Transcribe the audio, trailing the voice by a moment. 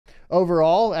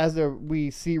Overall, as we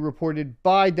see reported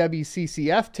by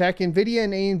WCCF Tech, NVIDIA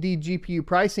and AMD GPU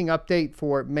pricing update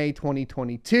for May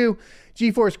 2022.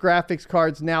 GeForce graphics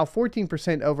cards now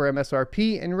 14% over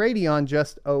MSRP and Radeon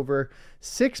just over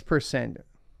 6%.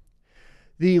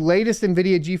 The latest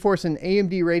NVIDIA GeForce and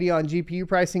AMD Radeon GPU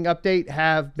pricing update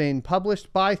have been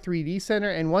published by 3D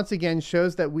Center and once again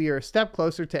shows that we are a step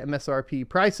closer to MSRP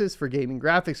prices for gaming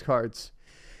graphics cards.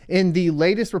 In the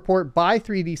latest report by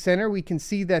 3D Center, we can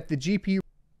see that the GPU...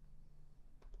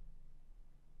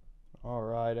 All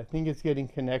right, I think it's getting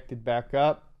connected back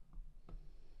up.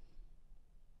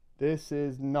 This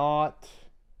is not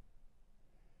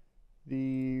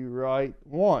the right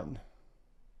one.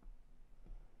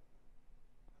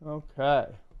 Okay.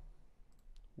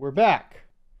 We're back.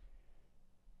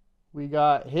 We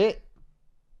got hit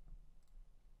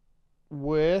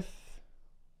with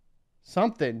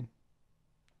something.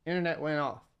 Internet went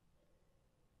off.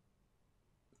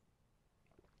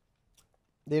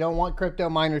 They don't want crypto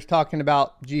miners talking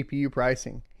about GPU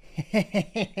pricing.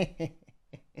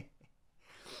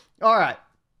 All right.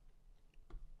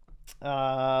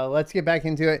 Let's get back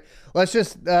into it. Let's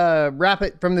just wrap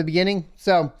it from the beginning.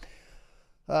 So,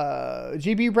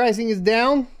 GPU pricing is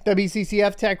down.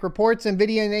 WCCF Tech reports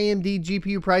NVIDIA and AMD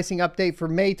GPU pricing update for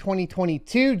May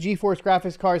 2022. GeForce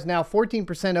graphics cards now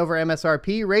 14% over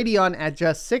MSRP. Radeon at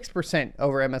just 6%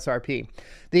 over MSRP.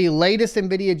 The latest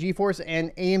NVIDIA GeForce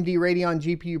and AMD Radeon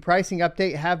GPU pricing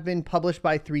update have been published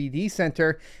by 3D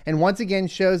Center and once again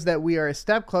shows that we are a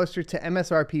step closer to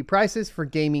MSRP prices for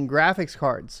gaming graphics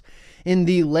cards. In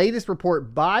the latest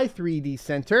report by 3D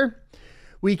Center,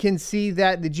 we can see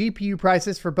that the GPU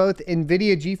prices for both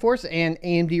NVIDIA GeForce and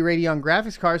AMD Radeon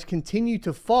graphics cards continue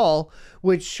to fall,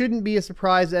 which shouldn't be a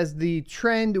surprise as the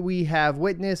trend we have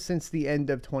witnessed since the end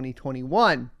of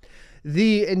 2021.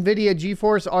 The NVIDIA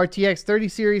GeForce RTX 30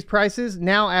 series prices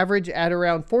now average at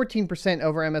around 14%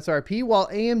 over MSRP, while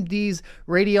AMD's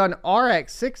Radeon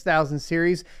RX 6000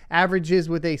 series averages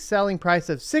with a selling price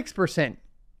of 6%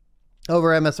 over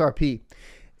MSRP.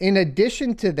 In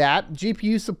addition to that,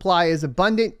 GPU supply is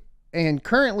abundant, and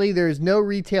currently there is no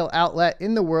retail outlet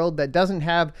in the world that doesn't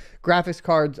have graphics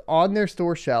cards on their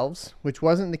store shelves, which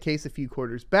wasn't the case a few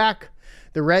quarters back.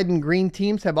 The red and green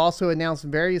teams have also announced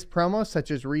various promos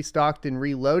such as Restocked and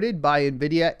Reloaded by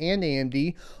NVIDIA and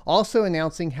AMD, also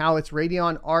announcing how its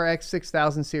Radeon RX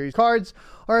 6000 series cards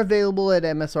are available at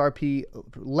MSRP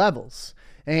levels.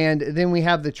 And then we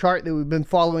have the chart that we've been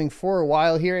following for a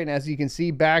while here. And as you can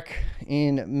see, back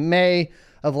in May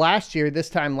of last year, this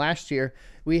time last year,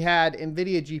 we had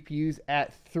NVIDIA GPUs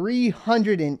at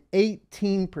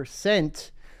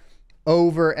 318%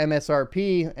 over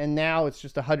MSRP. And now it's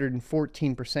just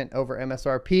 114% over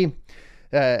MSRP.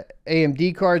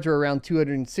 AMD cards are around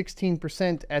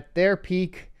 216% at their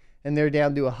peak, and they're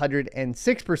down to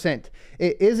 106%.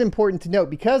 It is important to note,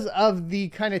 because of the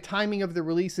kind of timing of the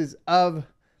releases of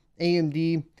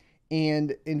AMD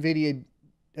and NVIDIA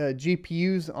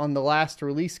GPUs on the last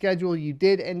release schedule, you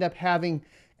did end up having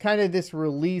kind of this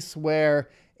release where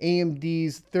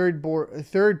AMD's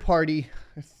third-party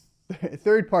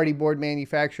board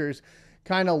manufacturers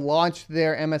kind of launched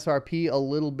their MSRP a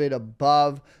little bit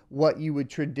above what you would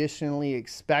traditionally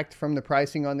expect from the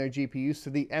pricing on their GPUs.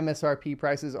 So the MSRP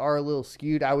prices are a little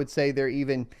skewed. I would say they're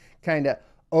even kind of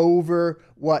over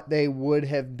what they would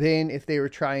have been if they were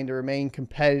trying to remain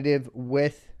competitive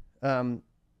with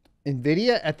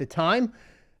NVIDIA at the time.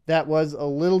 That was a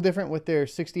little different with their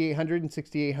 6800 and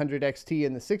 6800 XT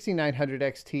and the 6900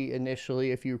 XT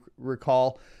initially, if you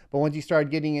recall. But once you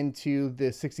started getting into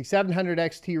the 6700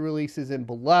 XT releases and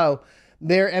below,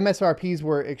 their MSRPs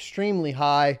were extremely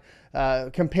high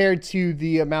compared to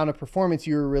the amount of performance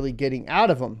you were really getting out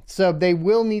of them. So they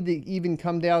will need to even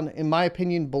come down, in my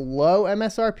opinion, below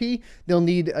MSRP. They'll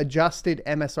need adjusted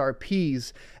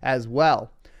MSRPs as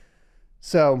well.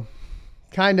 So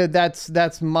kind of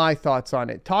that's my thoughts on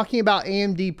it. Talking about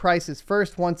AMD prices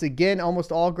first, once again,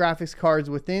 almost all graphics cards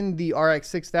within the RX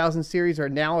 6000 series are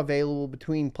now available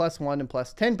between +1% and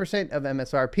 +10% of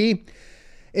MSRP.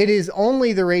 It is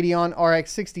only the Radeon RX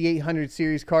 6800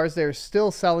 series cards that are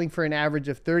still selling for an average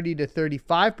of 30 to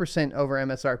 35% over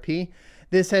MSRP.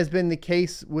 This has been the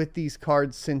case with these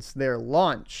cards since their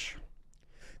launch.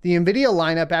 The NVIDIA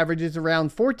lineup averages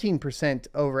around 14%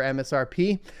 over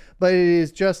MSRP, but it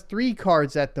is just 3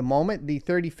 cards at the moment, the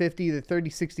 3050, the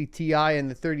 3060 Ti,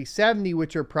 and the 3070,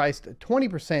 which are priced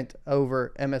 20%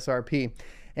 over MSRP.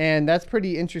 And that's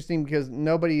pretty interesting because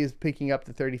nobody is picking up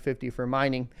the 3050 for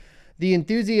mining. The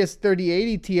Enthusiast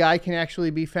 3080 Ti can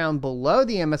actually be found below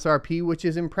the MSRP, which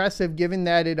is impressive given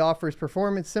that it offers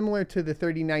performance similar to the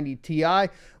 3090 Ti,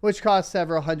 which costs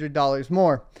several $100s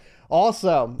more.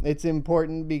 Also, it's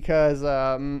important because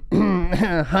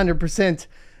 100%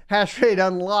 hash rate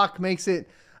unlock makes it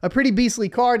a pretty beastly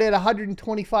card at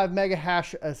 125 mega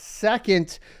hash a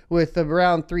second with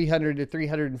around 300 to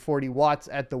 340 watts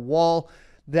at the wall.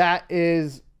 That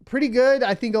is pretty good.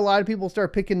 I think a lot of people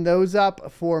start picking those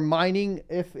up for mining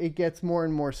if it gets more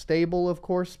and more stable, of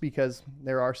course, because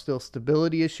there are still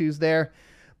stability issues there.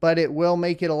 But it will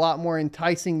make it a lot more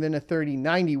enticing than a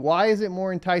 3090. Why is it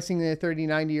more enticing than a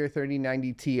 3090 or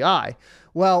 3090 Ti?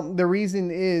 Well, the reason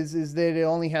is that it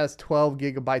only has 12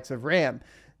 gigabytes of RAM.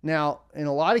 Now, in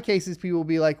a lot of cases, people will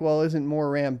be like, well, isn't more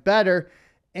RAM better?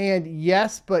 And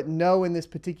yes, but no in this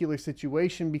particular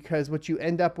situation, because what you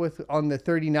end up with on the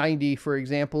 3090, for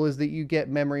example, is that you get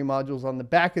memory modules on the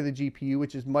back of the GPU,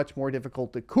 which is much more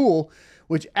difficult to cool,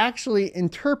 which actually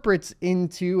interprets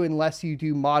into, unless you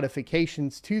do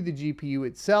modifications to the GPU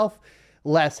itself,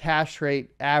 less hash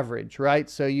rate average, right?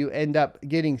 So you end up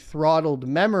getting throttled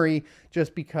memory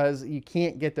just because you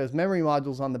can't get those memory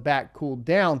modules on the back cooled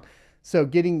down. So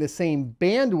getting the same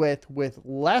bandwidth with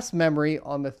less memory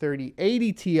on the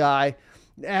 3080 Ti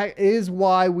is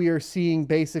why we are seeing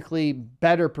basically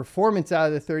better performance out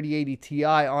of the 3080 Ti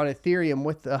on Ethereum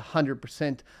with the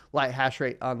 100% light hash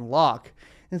rate unlock.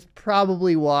 It's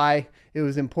probably why it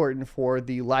was important for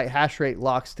the light hash rate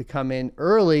locks to come in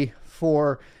early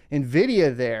for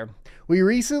NVIDIA there. We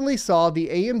recently saw the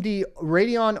AMD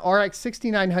Radeon RX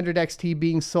 6900 XT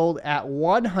being sold at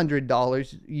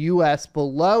 $100 US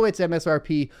below its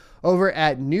MSRP over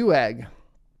at Newegg.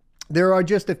 There are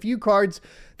just a few cards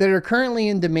that are currently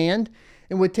in demand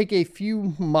and would take a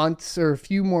few months or a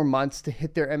few more months to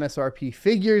hit their MSRP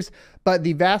figures, but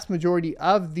the vast majority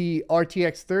of the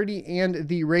RTX 30 and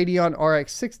the Radeon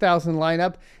RX 6000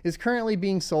 lineup is currently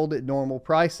being sold at normal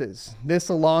prices. This,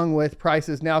 along with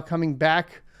prices now coming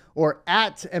back or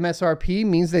at MSRP,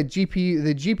 means that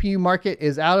the GPU market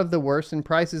is out of the worst and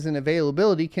prices and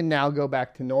availability can now go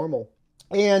back to normal.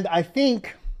 And I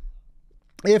think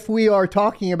if we are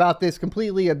talking about this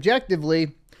completely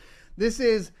objectively, this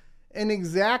is an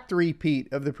exact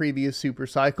repeat of the previous super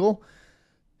cycle,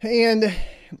 and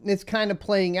it's kind of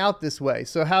playing out this way.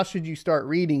 So how should you start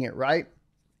reading it, right?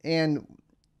 And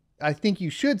I think you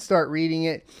should start reading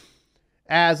it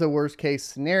as a worst case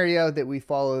scenario that we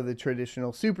follow the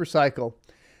traditional super cycle.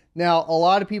 Now, a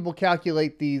lot of people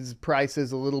calculate these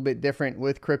prices a little bit different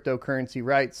with cryptocurrency,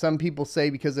 right? Some people say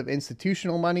because of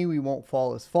institutional money, we won't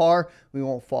fall as far. We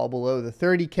won't fall below the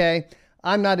 30K.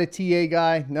 I'm not a TA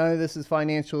guy. None of this is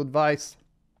financial advice.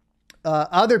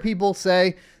 Other people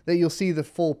say that you'll see the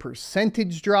full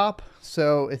percentage drop.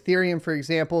 So Ethereum, for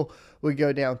example, would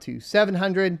go down to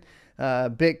 700.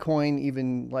 Bitcoin,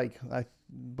 even like, I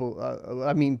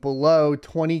mean, below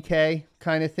 20K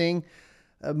kind of thing.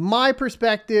 My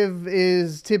perspective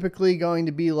is typically going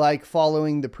to be like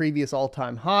following the previous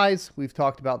all-time highs. We've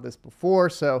talked about this before,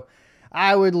 so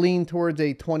I would lean towards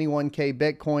a 21K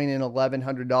Bitcoin and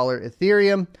 $1,100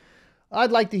 Ethereum.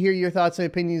 I'd like to hear your thoughts and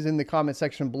opinions in the comment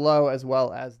section below, as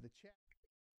well as the chat.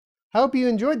 I hope you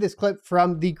enjoyed this clip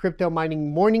from the Crypto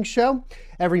Mining Morning Show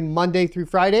every Monday through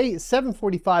Friday,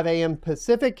 7:45 a.m.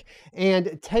 Pacific and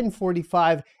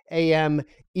 10:45 a.m.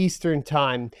 Eastern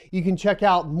Time. You can check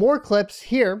out more clips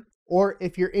here, or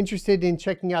if you're interested in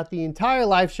checking out the entire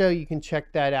live show, you can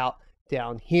check that out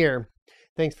down here.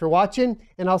 Thanks for watching,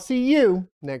 and I'll see you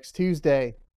next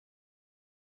Tuesday.